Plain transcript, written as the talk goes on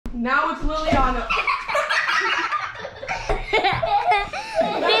Now it's Liliana.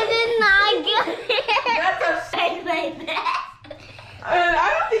 This is not good. That's a like that. I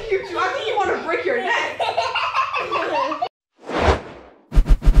don't think I think you want to break your neck.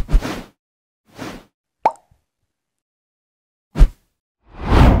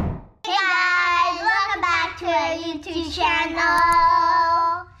 Hey guys, welcome back to our YouTube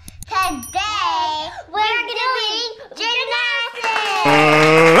channel. Today we're doing gymnastics.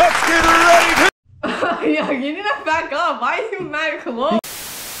 Let's get ready to... Yeah, you need to back up. Why are you mad close?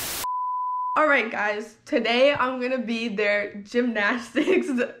 Alright guys, today I'm gonna be their gymnastics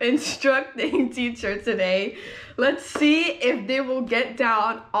instructing teacher today. Let's see if they will get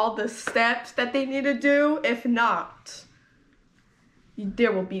down all the steps that they need to do. If not,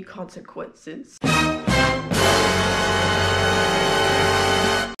 there will be consequences.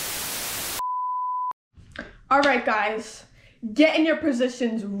 Alright guys, get in your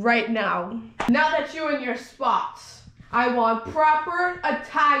positions right now. Now that you're in your spots, I want proper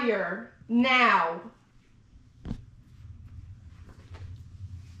attire. Now.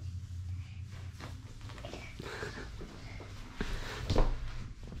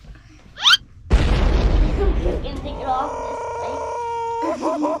 You can take it off this way. I had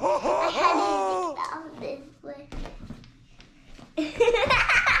to take it off this way.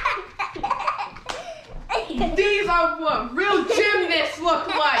 These are what real gymnasts look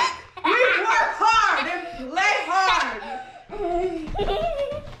like. We work hard and play hard.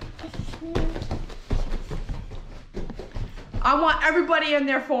 I want everybody in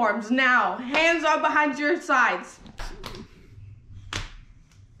their forms now. Hands are behind your sides.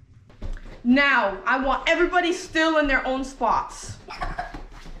 Now, I want everybody still in their own spots.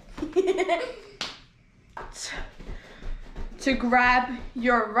 To grab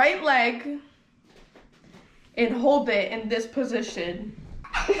your right leg and hold it in this position.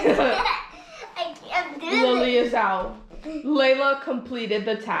 I can't do Lily it. is out. Layla completed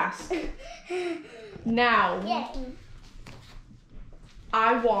the task. Now, Yay.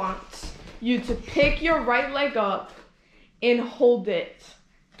 I want you to pick your right leg up and hold it.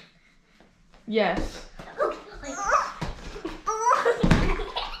 Yes.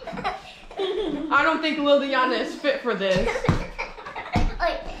 I don't think Liliana is fit for this.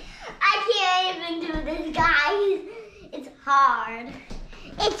 I can't even do this, guys. It's hard.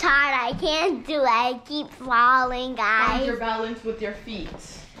 It's hard. I can't do it. I keep falling, Find guys. your balance with your feet.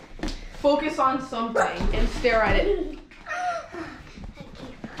 Focus on something and stare at it.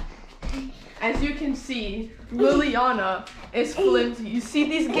 As you can see, Liliana is flimsy. You see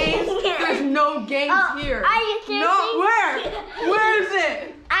these games? There's no games here. Are you serious? No, where? Where is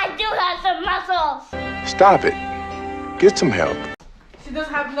it? I do have some muscles. Stop it. Get some help. She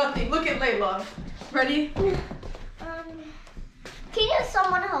doesn't have nothing. Look at Layla. Ready? Can you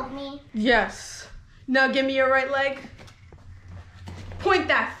someone help me? Yes. Now give me your right leg. Point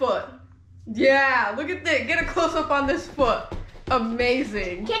that foot. Yeah, look at this. Get a close up on this foot.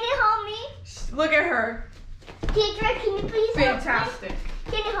 Amazing. Can you help me? Look at her. Teacher, can you please Fantastic. help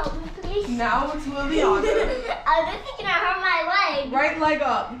me? Can you help me, please? Now it's Liliana. This is gonna hurt my leg. Right leg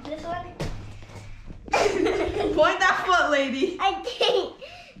up. This one? Point that foot, lady. I can't.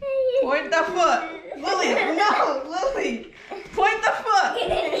 Point that foot. Lily, no, Lily. Point the foot.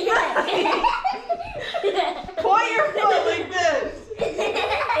 Point your foot like this.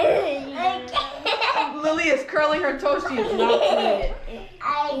 Lily is curling her toes. She is not doing it.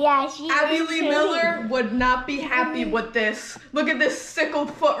 Yeah, she Abby Lee Miller would not be happy with this. Look at this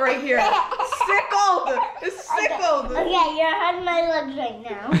sickled foot right here. Sickled. It's sickled. Okay, you're hurting my legs right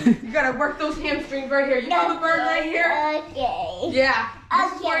now. You gotta work those hamstrings right here. You feel the burn right here? Okay. Yeah.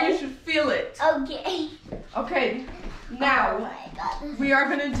 This is where Okay. you should feel it. Okay. Okay. Oh Now my God. we are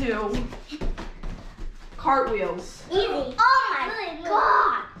gonna do cartwheels. Easy. Oh my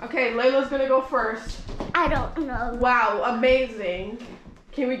God. Okay, Layla's gonna go first. I don't know. Wow, amazing.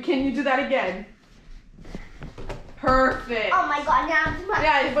 Can you do that again? Perfect. Oh my God, now it's my...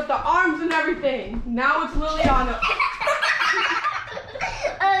 Yeah, with the arms and everything. Now it's Liliana.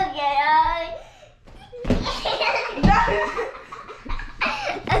 Okay,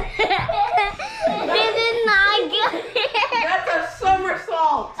 this is not good. That's a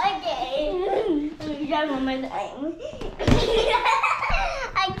somersault. Okay. Try one more time.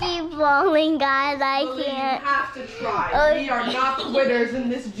 I keep falling, guys. I Lily, can't. you have to try. We are not quitters in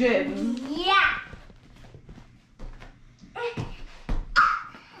this gym. Yeah.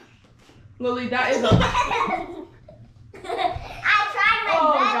 Lily, that is a... I tried my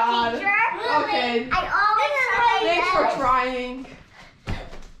Oh, best, God. teacher. Okay. I always try my Thanks for best. trying.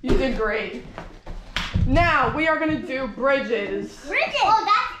 You did great. Now we are gonna do bridges. Bridges. Oh,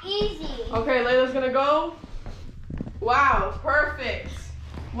 that's Okay, Layla's gonna go. Wow, perfect.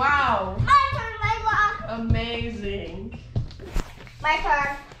 Wow. My turn, Layla. Amazing. My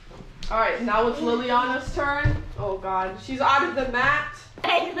turn. All right, now it's Liliana's turn. Oh God, she's out of the mat.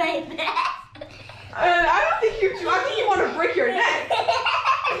 I like that. I don't think you. I think you want to break your neck.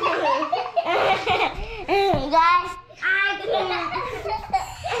 Guys,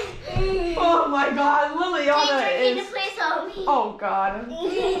 Oh my God, Liliana is. Please help me. Oh God.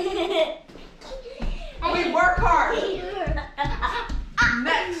 We work hard.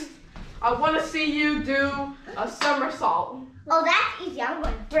 Next, I want to see you do a somersault. Oh, that's easy. I'm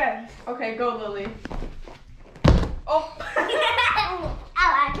going first. Okay, go, Lily. Oh. Ow,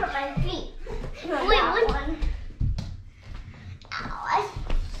 I hurt my feet. Wait, which one? Ow.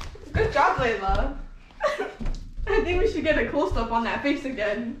 Good job, Layla. I think we should get a close up on that face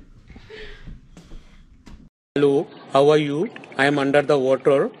again. Hello, how are you? I am under the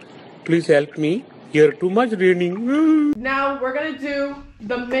water. Please help me. Here too much raining. Now we're gonna do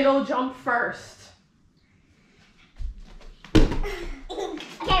the middle jump first.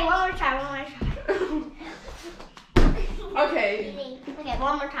 Okay, one more try. Okay. Okay,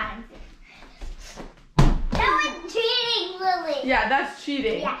 one more time. That was cheating, Lily. Yeah, that's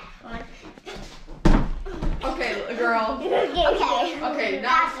cheating. Yeah. Okay, girl. Okay. Okay,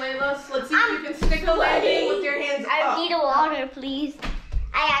 now it's Layla's. Let's see if you can stick a landing with your hands I up. need a water, please.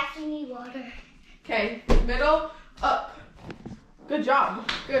 I actually need water. Okay, middle, up. Good job.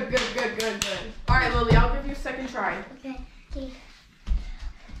 Good. All right, Lily, I'll give you a second try. Okay.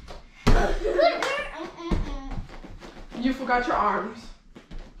 You forgot your arms.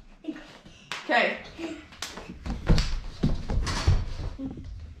 Okay.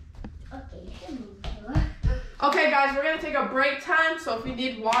 Okay, guys, we're gonna take a break time. So if you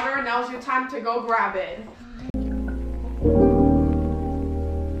need water, now's your time to go grab it.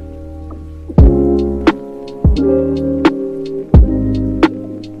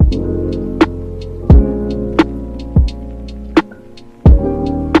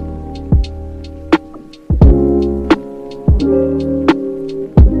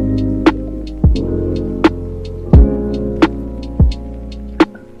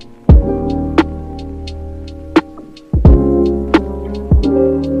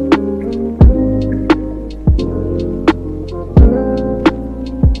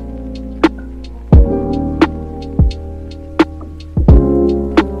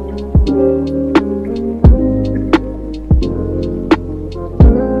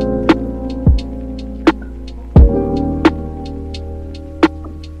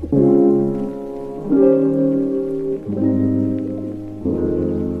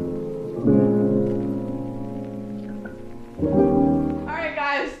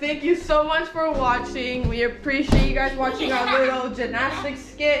 Thank you so much for watching. We appreciate you guys watching our little gymnastics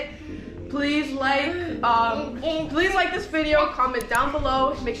skit. Please like this video, comment down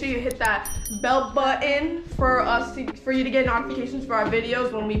below. Make sure you hit that bell button for you to get notifications for our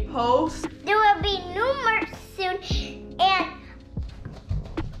videos when we post. There will be new merch soon, and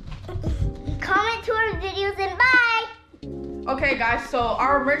comment to our videos, and bye. Okay guys, so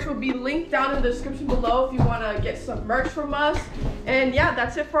our merch will be linked down in the description below if you want to get some merch from us. And yeah,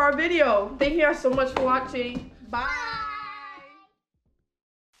 that's it for our video. Thank you guys so much for watching. Bye.